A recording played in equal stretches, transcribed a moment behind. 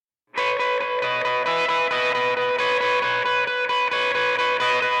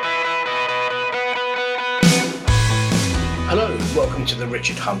welcome to the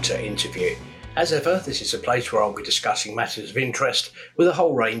Richard Hunter interview. As ever, this is a place where I'll be discussing matters of interest with a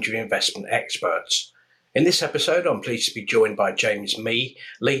whole range of investment experts. In this episode, I'm pleased to be joined by James Mee,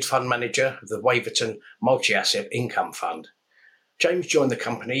 Lead Fund Manager of the Waverton Multi-Asset Income Fund. James joined the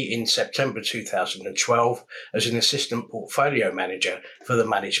company in September 2012 as an Assistant Portfolio Manager for the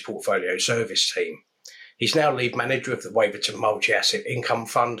Managed Portfolio Service team. He's now Lead Manager of the Waverton Multi-Asset Income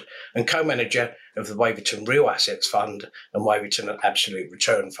Fund and Co-Manager of the Waverton Real Assets Fund and Waverton Absolute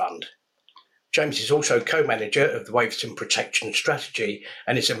Return Fund. James is also Co-Manager of the Waverton Protection Strategy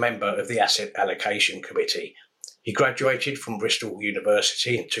and is a member of the Asset Allocation Committee. He graduated from Bristol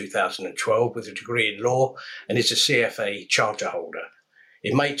University in 2012 with a degree in law and is a CFA charter holder.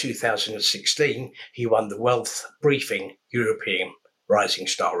 In May 2016, he won the Wealth Briefing European Rising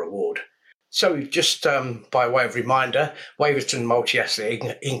Star Award. So just by way of reminder, Waverton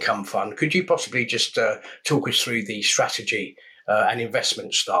Multi-Asset Income Fund, could you possibly just talk us through the strategy and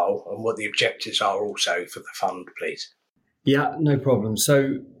investment style and what the objectives are also for the fund, please? Yeah, no problem.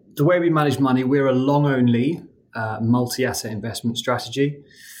 So the way we manage money, we're a long-only multi-asset investment strategy.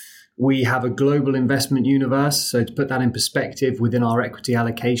 We have a global investment universe. So to put that in perspective, within our equity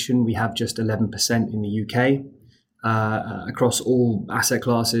allocation, we have just 11% in the UK. Across all asset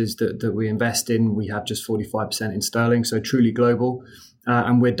classes that we invest in, we have just 45% in sterling, so truly global.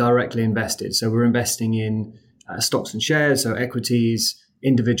 And we're directly invested. So we're investing in stocks and shares, so equities,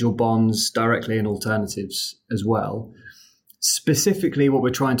 individual bonds, directly in alternatives as well. Specifically, what we're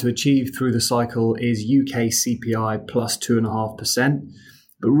trying to achieve through the cycle is UK CPI plus 2.5%.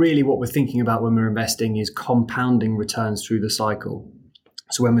 But really what we're thinking about when we're investing is compounding returns through the cycle.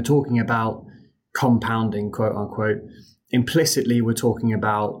 So when we're talking about compounding, quote unquote, implicitly we're talking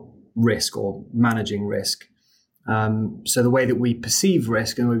about risk or managing risk. So the way that we perceive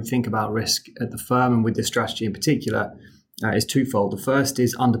risk and the way we think about risk at the firm and with this strategy in particular is twofold. The first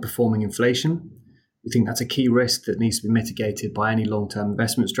is underperforming inflation. We think that's a key risk that needs to be mitigated by any long-term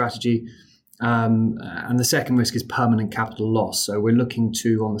investment strategy. And the second risk is permanent capital loss. So we're looking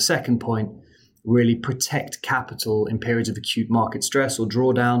to, on the second point, really protect capital in periods of acute market stress or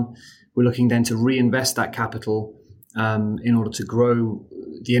drawdown. We're looking then to reinvest that capital in order to grow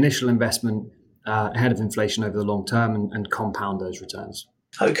the initial investment ahead of inflation over the long term and compound those returns.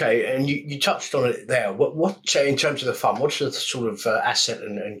 Okay, and you touched on it there. What in terms of the fund, what's the sort of asset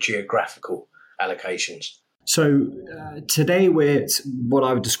and geographical allocations? So today we're what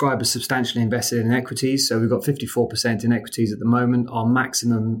I would describe as substantially invested in equities. So we've got 54% in equities at the moment. Our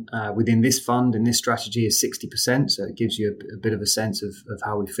maximum within this fund, in this strategy, is 60%. So it gives you a bit of a sense of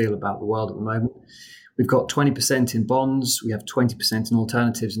how we feel about the world at the moment. We've got 20% in bonds. We have 20% in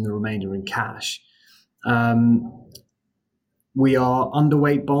alternatives and the remainder in cash. We are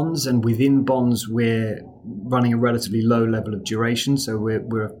underweight bonds, and within bonds, we're running a relatively low level of duration. So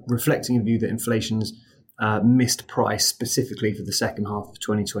we're reflecting a view that inflation's missed price specifically for the second half of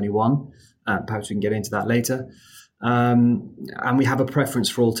 2021. Perhaps we can get into that later. And we have a preference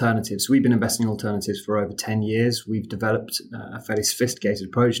for alternatives. We've been investing in alternatives for over 10 years. We've developed a fairly sophisticated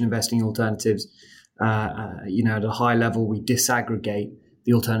approach in investing in alternatives. At a high level, we disaggregate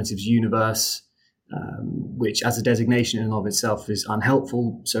the alternatives universe, which as a designation in and of itself is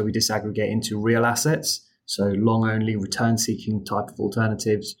unhelpful. So we disaggregate into real assets, so long-only return-seeking type of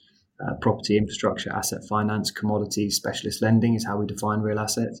alternatives. Property, infrastructure, asset finance, commodities, specialist lending is how we define real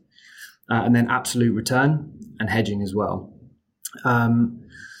assets. And then absolute return and hedging as well.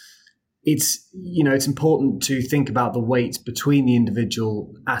 It's important to think about the weights between the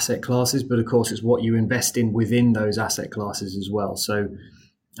individual asset classes, but of course it's what you invest in within those asset classes as well. So,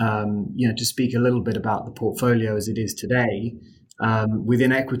 to speak a little bit about the portfolio as it is today,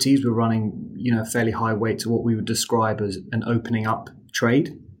 within equities, we're running, a fairly high weight to what we would describe as an opening up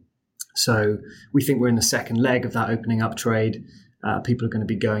trade. So we think we're in the second leg of that opening up trade. People are going to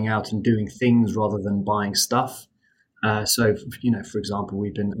be going out and doing things rather than buying stuff. For example,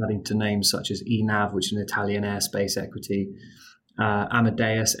 we've been adding to names such as eNav, which is an Italian airspace equity,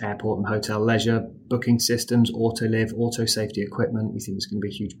 Amadeus, airport and hotel leisure, booking systems, Autoliv, auto safety equipment. We think it's going to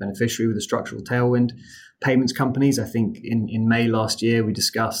be a huge beneficiary with a structural tailwind. Payments companies, I think in May last year, we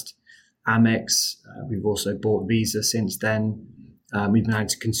discussed Amex. We've also bought Visa since then. We've been adding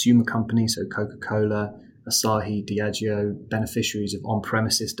to consumer companies, so Coca-Cola, Asahi, Diageo, beneficiaries of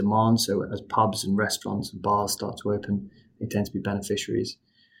on-premises demand. So as pubs and restaurants and bars start to open, they tend to be beneficiaries.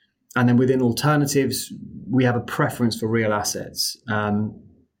 And then within alternatives, we have a preference for real assets.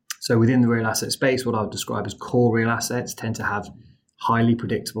 So within the real asset space, what I would describe as core real assets tend to have highly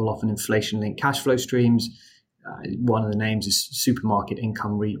predictable, often inflation-linked cash flow streams. One of the names is Supermarket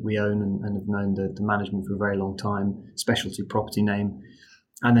Income REIT. We own and have known the management for a very long time, specialty property name.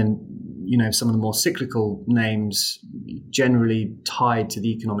 And then, some of the more cyclical names generally tied to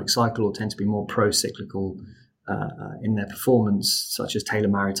the economic cycle or tend to be more pro-cyclical in their performance, such as Taylor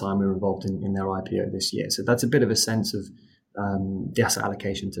Maritime, who were involved in their IPO this year. So that's a bit of a sense of the asset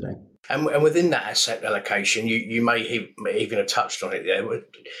allocation today. And within that asset allocation, you may even have touched on it there.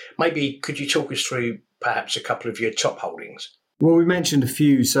 Maybe could you talk us through perhaps a couple of your top holdings? Well, we mentioned a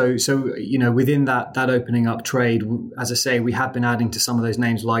few. So within that opening up trade, as I say, we have been adding to some of those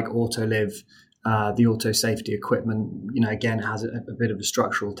names like Autoliv, the auto safety equipment. Again, has a bit of a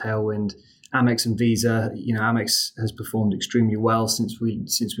structural tailwind. Amex and Visa. Amex has performed extremely well since we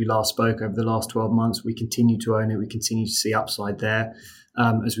last spoke over the last 12 months. We continue to own it. We continue to see upside there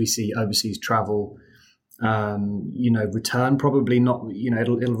as we see overseas travel. Return probably not,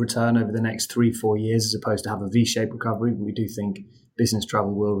 it'll return over the next 3-4 years as opposed to have a V-shaped recovery. But we do think business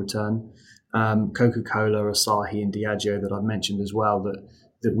travel will return. Coca-Cola, Asahi and Diageo that I've mentioned as well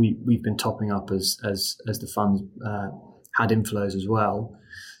that we've been topping up as the funds had inflows as well.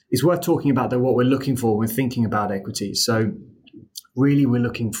 It's worth talking about though what we're looking for when thinking about equities. So really we're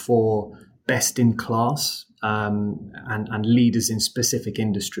looking for best in class and leaders in specific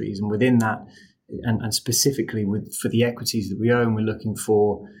industries. And within that, and specifically for the equities that we own, we're looking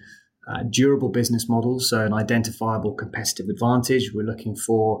for durable business models, so an identifiable competitive advantage. We're looking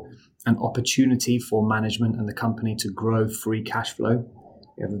for an opportunity for management and the company to grow free cash flow.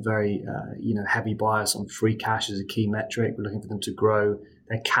 We have a very heavy bias on free cash as a key metric. We're looking for them to grow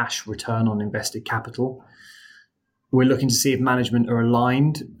their cash return on invested capital. We're looking to see if management are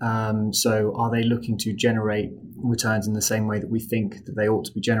aligned. So are they looking to generate returns in the same way that we think that they ought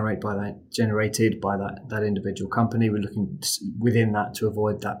to be generated by that individual company? We're looking within that to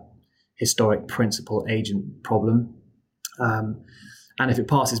avoid that historic principal agent problem. And if it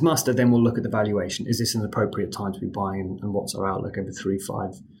passes muster, then we'll look at the valuation. Is this an appropriate time to be buying, and what's our outlook over 3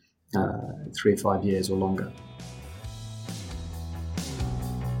 or 5 years or longer?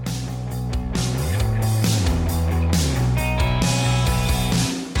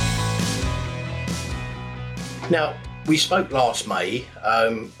 Now, we spoke last May.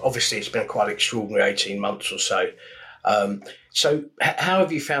 Obviously, it's been a quite extraordinary 18 months or so. So how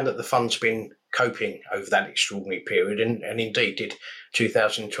have you found that the fund's been coping over that extraordinary period? And indeed, did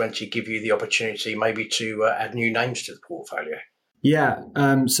 2020 give you the opportunity maybe to add new names to the portfolio? Yeah,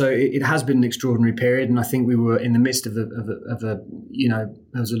 so it has been an extraordinary period, and I think we were in the midst of a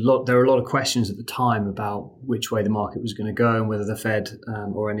there were a lot of questions at the time about which way the market was going to go and whether the Fed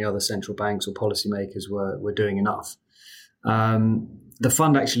or any other central banks or policymakers were doing enough. The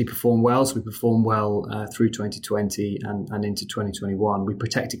fund actually performed well, so we performed well through 2020 and into 2021. We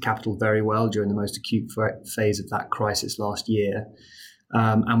protected capital very well during the most acute phase of that crisis last year,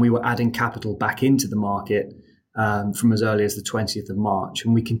 and we were adding capital back into the market from as early as the 20th of March.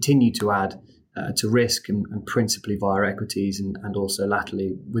 And we continue to add to risk and principally via equities and also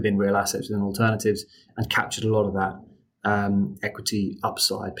laterally within real assets and alternatives, and captured a lot of that equity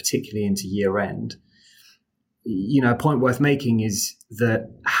upside, particularly into year end. A point worth making is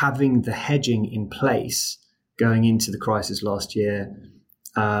that having the hedging in place going into the crisis last year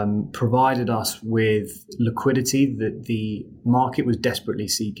provided us with liquidity that the market was desperately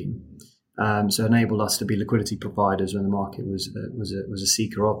seeking. So enabled us to be liquidity providers when the market was a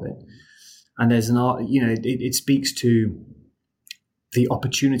seeker of it. And there's it speaks to the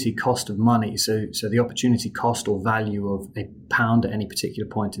opportunity cost of money. So the opportunity cost or value of a pound at any particular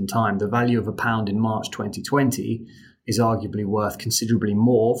point in time. The value of a pound in March 2020 is arguably worth considerably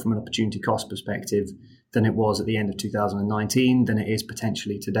more from an opportunity cost perspective than it was at the end of 2019, than it is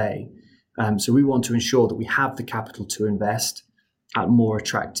potentially today. So we want to ensure that we have the capital to invest at more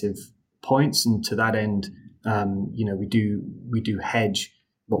attractive points, and to that end, we do hedge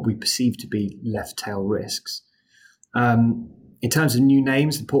what we perceive to be left tail risks. In terms of new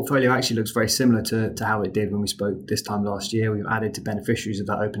names, the portfolio actually looks very similar to how it did when we spoke this time last year. We've added to beneficiaries of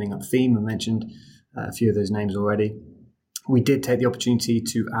that opening up theme. I mentioned a few of those names already. We did take the opportunity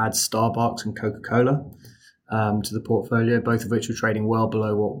to add Starbucks and Coca-Cola to the portfolio, both of which were trading well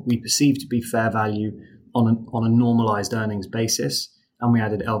below what we perceive to be fair value on a normalized earnings basis. And we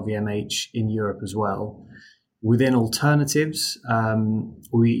added LVMH in Europe as well. Within alternatives,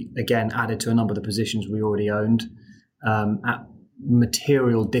 we again added to a number of the positions we already owned at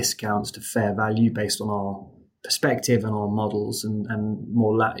material discounts to fair value based on our perspective and our models. And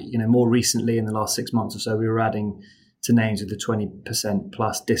more recently, in the last 6 months or so, we were adding to names with a 20%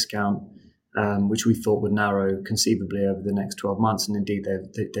 plus discount, which we thought would narrow conceivably over the next 12 months. And indeed,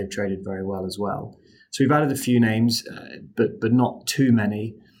 they've traded very well as well. So we've added a few names, but not too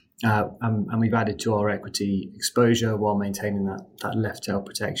many. And we've added to our equity exposure while maintaining that left tail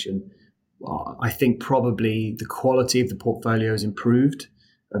protection. I think probably the quality of the portfolio has improved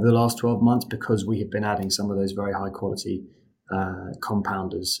over the last 12 months because we have been adding some of those very high quality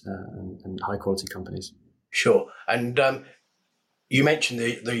compounders and high quality companies. Sure. And you mentioned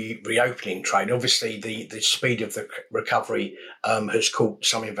the reopening trade. Obviously, the speed of the recovery has caught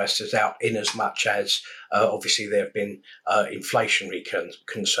some investors out in as much as obviously there have been inflationary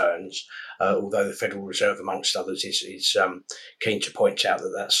concerns, although the Federal Reserve, amongst others, is keen to point out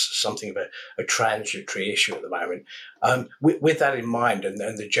that that's something of a transitory issue at the moment. With that in mind and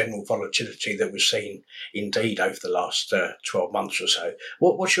the general volatility that we've seen indeed over the last 12 months or so,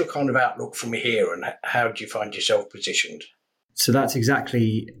 what's your kind of outlook from here and how do you find yourself positioned? So that's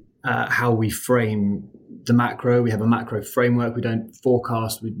exactly how we frame the macro. We have a macro framework. We don't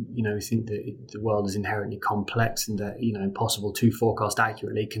forecast. We think that the world is inherently complex and that impossible to forecast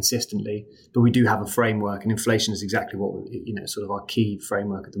accurately, consistently. But we do have a framework, and inflation is exactly what sort of our key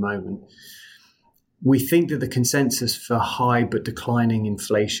framework at the moment. We think that the consensus for high but declining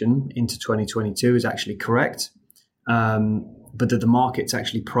inflation into 2022 is actually correct. But that the markets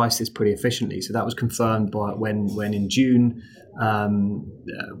actually priced this pretty efficiently. So that was confirmed by when in June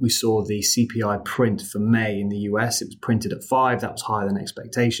we saw the CPI print for May in the US. It was printed at 5. That was higher than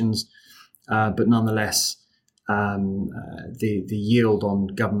expectations. But nonetheless, the yield on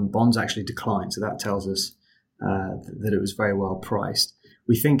government bonds actually declined. So that tells us that it was very well priced.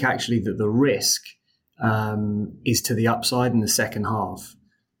 We think actually that the risk is to the upside in the second half.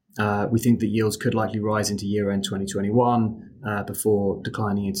 We think that yields could likely rise into year-end 2021 before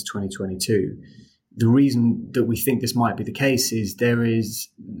declining into 2022. The reason that we think this might be the case is there is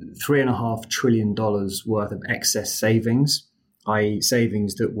 $3.5 trillion worth of excess savings, i.e.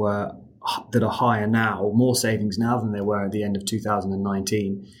 savings that are higher now, more savings now than they were at the end of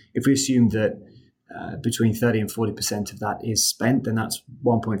 2019. If we assume that between 30 and 40% of that is spent, then that's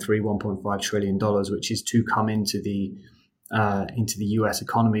 $1.5 trillion, which is to come into the US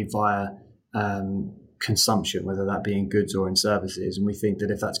economy via consumption, whether that be in goods or in services. And we think that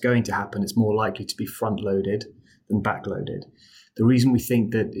if that's going to happen, it's more likely to be front-loaded than back-loaded. The reason we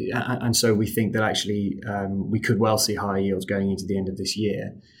think that, and so we think that actually we could well see higher yields going into the end of this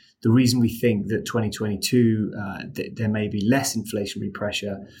year. The reason we think that 2022 there may be less inflationary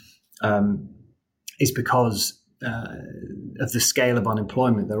pressure is because of the scale of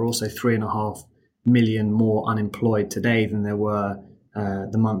unemployment. There are also 3.5 million more unemployed today than there were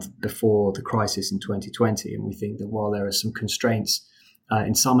the month before the crisis in 2020. And we think that while there are some constraints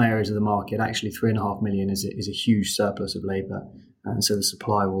in some areas of the market, actually 3.5 million is a huge surplus of labour. And so the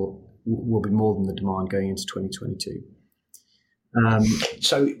supply will be more than the demand going into 2022.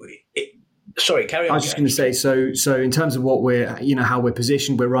 Sorry, carry on. I was just going to say, so in terms of what how we're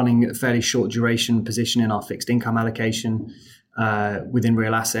positioned, we're running a fairly short duration position in our fixed income allocation. Within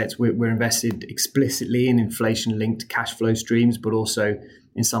real assets, we're invested explicitly in inflation-linked cash flow streams, but also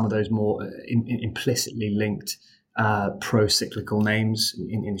in some of those more implicitly linked pro-cyclical names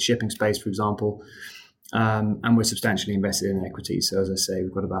in the shipping space, for example. And we're substantially invested in equities. So as I say,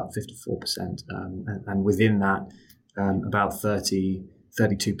 we've got about 54%, and within that, about 32%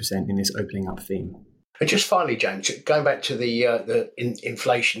 in this opening up theme. And just finally, James, going back to the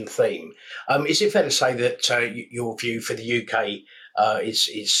inflation theme, is it fair to say that your view for the UK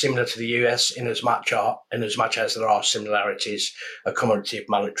is similar to the US in as much as there are similarities: accommodative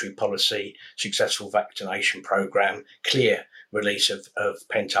monetary policy, successful vaccination program, clear release of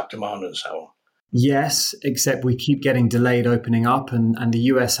pent-up demand, and so on? Yes, except we keep getting delayed opening up, and the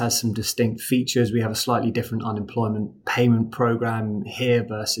US has some distinct features. We have a slightly different unemployment payment program here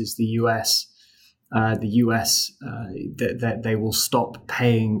versus the US. The US, they will stop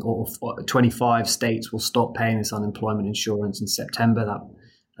paying, or 25 states will stop paying this unemployment insurance in September. That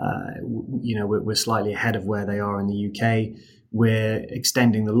we're slightly ahead of where they are in the UK. We're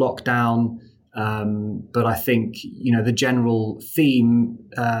extending the lockdown, but I think the general theme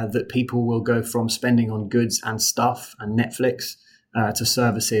that people will go from spending on goods and stuff and Netflix to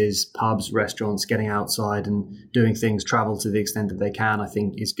services, pubs, restaurants, getting outside and doing things, travel to the extent that they can, I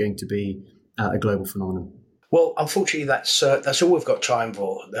think is going to be a global phenomenon. Well, unfortunately, that's all we've got time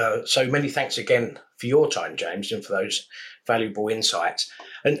for. So many thanks again for your time, James, and for those valuable insights.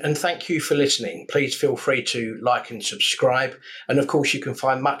 And thank you for listening. Please feel free to like and subscribe. And of course, you can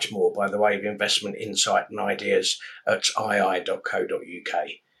find much more by the way of investment insight and ideas at ii.co.uk.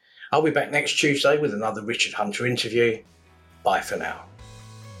 I'll be back next Tuesday with another Richard Hunter interview. Bye for now.